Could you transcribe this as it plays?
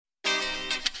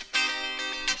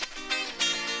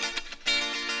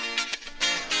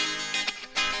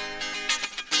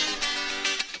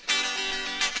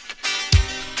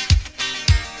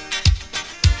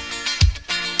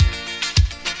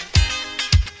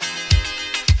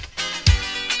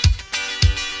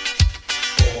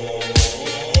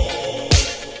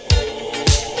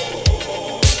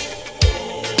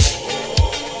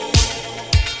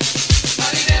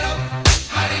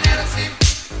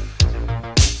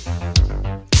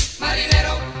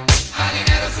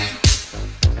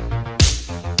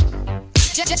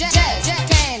Jazz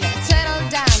can settle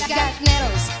down. Got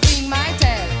nettles in my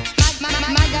tail.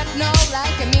 My gut know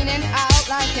like I'm in and out,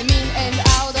 like I'm in and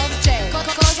out of jail.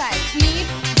 Cause I need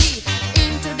deep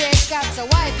into the cuts, so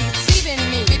why deceiving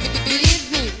me?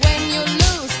 Believe me, when you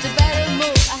lose the better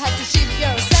move, I have to ship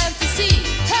yourself to sea.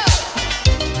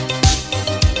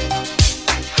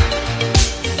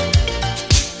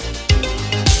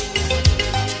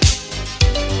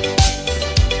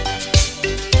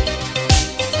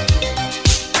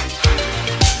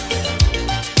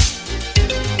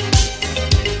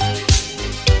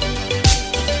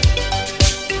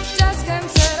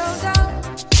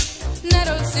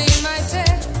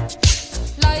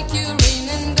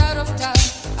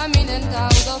 I'm in and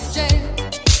out of jail.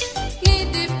 Knee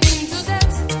deep into that.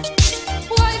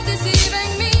 Why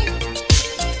deceiving me?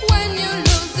 When you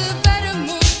lose the better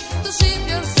move to ship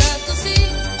yourself to sea.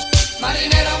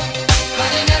 Marinero,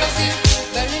 marinero sì,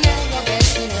 marinero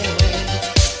getting away.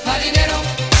 Marinero,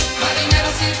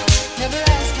 marinero sì, never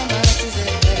ask how much is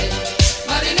it pay.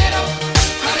 Marinero,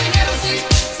 marinero sì,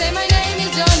 say my name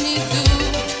is Johnny Do.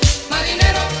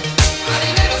 Marinero,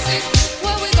 marinero sì,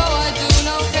 where we go I do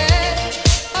not care.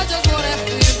 I just wanna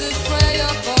feel the spray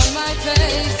upon my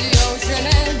face, the ocean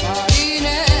and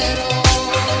Marinero.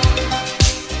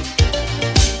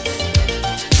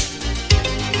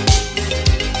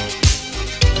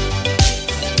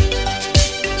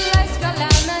 Life's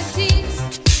calamities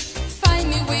find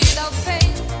me without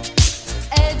faith.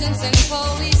 Agents and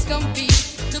police compete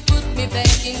to put me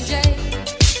back in jail.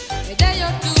 A day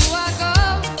or two ago,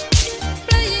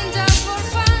 playing just for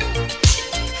fun.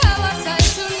 How was I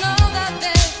to know that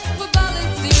there were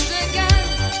bullets in the gun?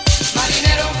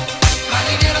 Marinero,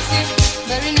 marinero sì,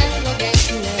 marinero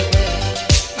getting away.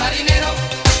 Marinero,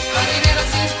 marinero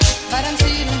sì, but I'm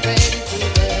still ready to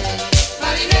bed.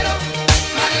 Marinero,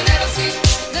 marinero sì,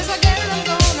 there's a girl I'm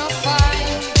gonna find.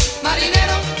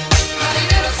 Marinero,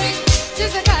 marinero sì,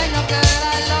 she's the kind of girl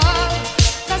I love.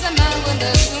 Doesn't matter when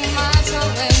there's too much or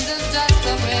when there's just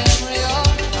a memory of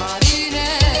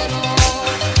Marinero.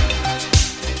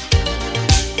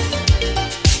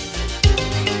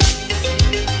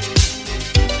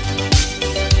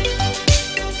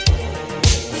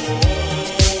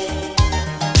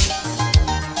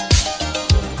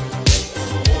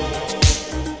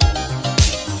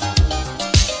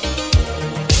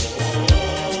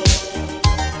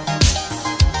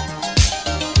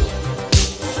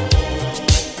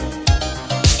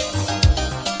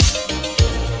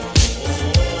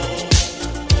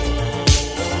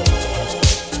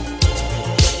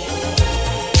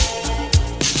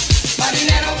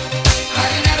 Marinero,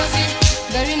 marinero sì,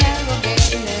 marinero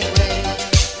getting away.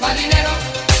 Marinero,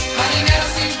 marinero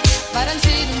sì, but I'm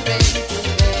sitting ready to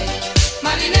bed.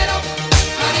 Marinero,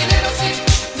 marinero sì,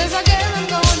 there's a girl I'm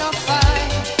gonna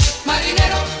find.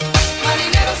 Marinero,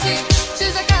 marinero sì,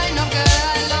 she's the kind of girl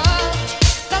I love.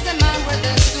 Doesn't matter when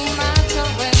there's too much or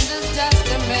when there's just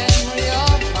a memory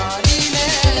of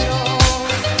Marinero.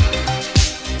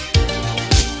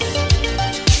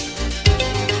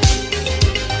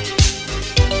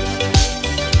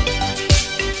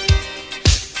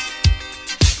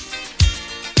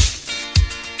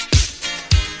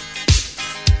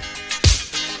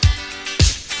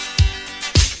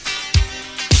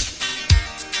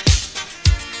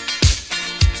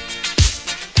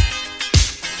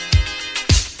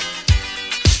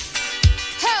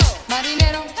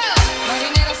 Marinero,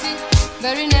 marinero sì,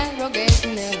 marinero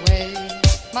getting away.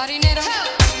 Marinero,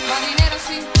 marinero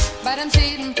sì, but I'm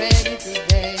sitting ready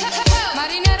today.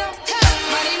 Marinero,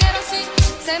 marinero sì,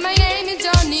 say my name is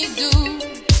Johnny Do.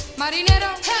 Marinero,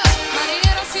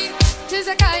 marinero sì, she's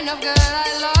the kind of girl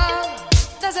I love.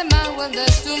 Doesn't matter when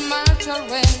there's too much or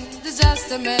when there's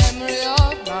just a memory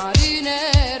of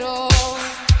Marinero.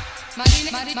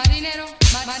 Marinero, marinero,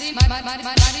 marinero,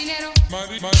 Marinero.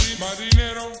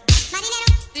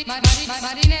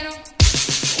 marinero.